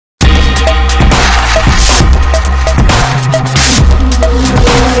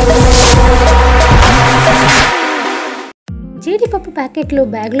జీడిపప్పు ప్యాకెట్లు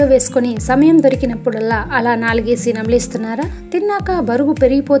బ్యాగ్లో వేసుకొని సమయం దొరికినప్పుడల్లా అలా నాలుగేసి నమిలిస్తున్నారా? తిన్నాక బరువు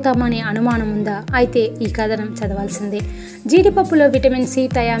పెరిగిపోతామని అనుమానం ఉందా? అయితే ఈ కథనం చదవాల్సిందే. జీడిపప్పులో vitamin C,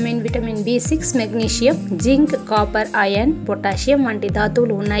 thiamine, vitamin B6, magnesium, zinc, copper, iron, potassium వంటి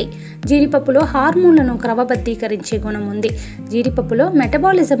ధాతువులు ఉన్నాయి. జీడిపప్పులో హార్మోన్లను క్రమబద్ధీకరించే గుణం ఉంది. జీడిపప్పులో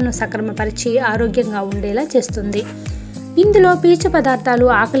మెటబాలిజంను సక్రమపరిచి ఆరోగ్యంగా ఉండేలా చేస్తుంది. ఇందులో పీచు పదార్థాలు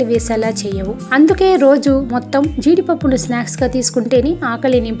ఆకలి వేసేలా చేయవు. అందుకే రోజు మొత్తం జీడిపప్పును స్నాక్స్గా తీసుకుంటేనే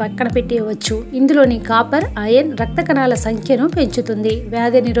ఆకలిని పక్కన పెట్టేయవచ్చు. ఇందులోని కాపర్, ఐరన్ రక్త కణాల సంఖ్యను పెంచుతుంది.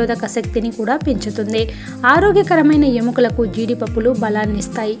 వ్యాధి నిరోధక శక్తిని కూడా పెంచుతుంది. ఆరోగ్యకరమైన ఎముకలకు జీడిపప్పులు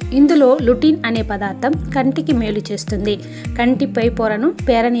బలాన్నిస్తాయి. ఇందులో లుటిన్ అనే పదార్థం కంటికి మేలు చేస్తుంది. కంటి పై పొరను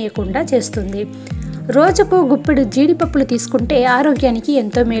పేరనీయకుండా చేస్తుంది. రోజుకు గుప్పెడు జీడిపప్పులు తీసుకుంటే ఆరోగ్యానికి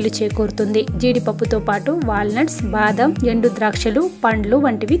ఎంతో మేలు చేకూరుతుంది. జీడిపప్పుతో పాటు వాల్నట్స్, బాదం, ఎండు ద్రాక్షలు, పండ్లు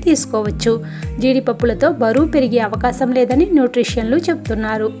వంటివి తీసుకోవచ్చు. జీడిపప్పులతో బరువు పెరిగే అవకాశం లేదని న్యూట్రిషన్లు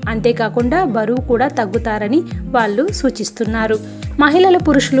చెప్తున్నారు. అంతేకాకుండా బరువు కూడా తగ్గుతారని వాళ్ళు సూచిస్తున్నారు. మహిళల,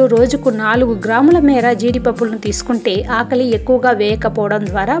 పురుషులు రోజుకు 4 గ్రాముల మేర జీడిపప్పులను తీసుకుంటే ఆకలి ఎక్కువగా వేయకపోవడం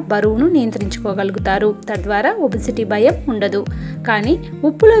ద్వారా బరువును నియంత్రించుకోగలుగుతారు. తద్వారా ఒబెసిటీ భయం ఉండదు. కానీ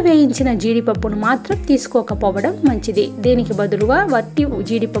ఉప్పులో వేయించిన జీడిపప్పును మాత్రం తీసుకోకపోవడం మంచిది. దీనికి బదులుగా వట్టి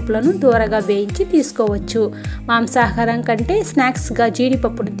జీడిపప్పులను దూరగా వేయించి తీసుకోవచ్చు. మాంసాహారం కంటే స్నాక్స్గా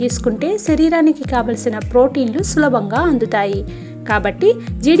జీడిపప్పును తీసుకుంటే శరీరానికి కావలసిన ప్రోటీన్లు సులభంగా అందుతాయి. కాబట్టి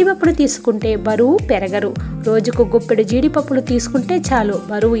జీడిపప్పును తీసుకుంటే బరువు పెరగరు. రోజుకు గుప్పెడు జీడిపప్పులు తీసుకుంటే చాలు,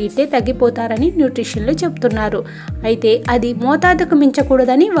 బరువు ఇట్టే తగ్గిపోతారని న్యూట్రిషన్లు చెప్తున్నారు. అయితే అది మోతాదుకు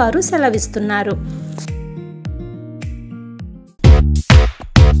మించకూడదని వారు సెలవిస్తున్నారు.